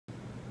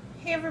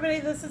Hey everybody,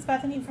 this is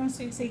Bethany from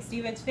Sweepstakes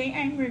Diva. Today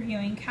I'm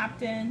reviewing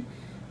Captain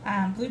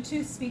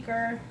Bluetooth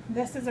speaker.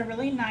 This is a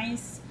really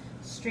nice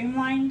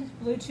streamlined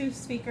Bluetooth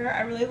speaker.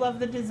 I really love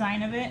the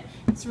design of it.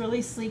 It's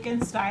really sleek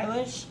and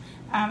stylish.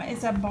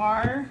 It's a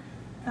bar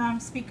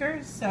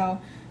speaker,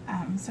 so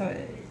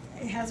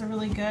it has a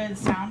really good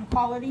sound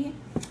quality.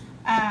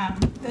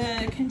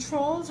 The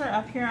controls are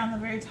up here on the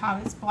very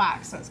top. It's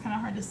black, so it's kind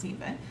of hard to see,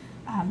 but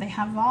they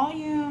have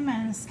volume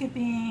and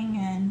skipping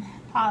and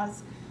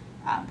pause.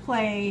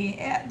 Play.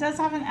 It does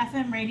have an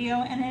FM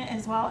radio in it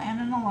as well,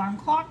 and an alarm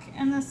clock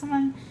in this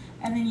one,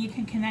 and then you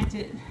can connect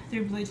it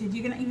through Bluetooth.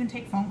 You can even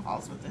take phone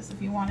calls with this if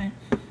you wanted.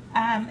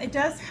 It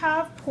does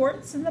have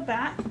ports in the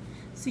back,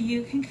 so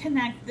you can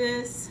connect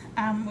this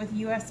with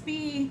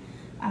USB,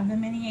 the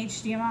mini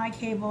HDMI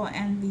cable,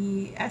 and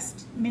the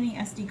mini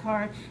SD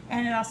card,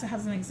 and it also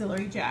has an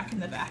auxiliary jack in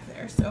the back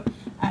there, so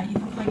you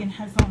can plug in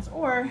headphones,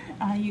 or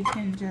you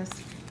can just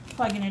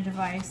plug in a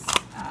device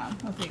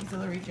with the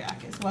auxiliary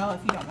jack as well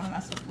if you don't want to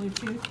mess with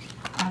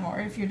Bluetooth,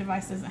 or if your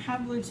device doesn't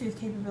have Bluetooth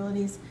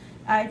capabilities.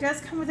 It does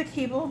come with a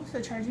cable,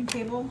 the charging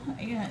cable.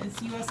 It's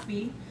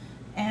USB,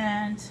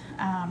 and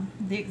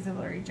the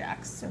auxiliary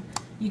jacks, so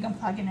you can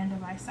plug in a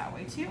device that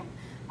way too.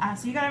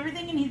 So you got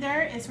everything you need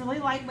there. It's really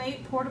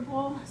lightweight,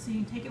 portable, so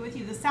you can take it with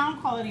you. The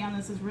sound quality on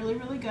this is really,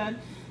 really good.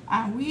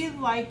 We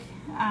like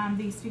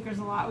these speakers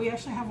a lot. We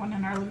actually have one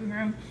in our living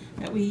room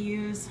that we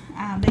use.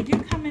 They do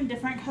come in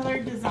different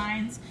colored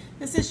designs.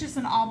 This is just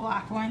an all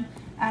black one.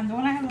 The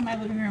one I have in my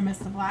living room is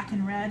the black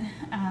and red,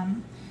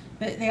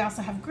 but they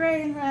also have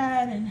gray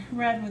and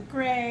red with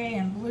gray,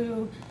 and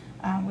blue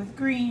with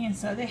green,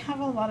 so they have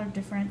a lot of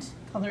different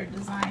colored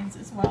designs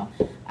as well.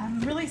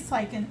 Really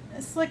slick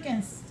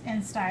and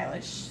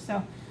stylish.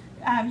 So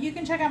you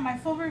can check out my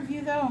full review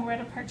though and where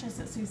to purchase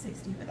at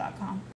sweepstakesdiva.com.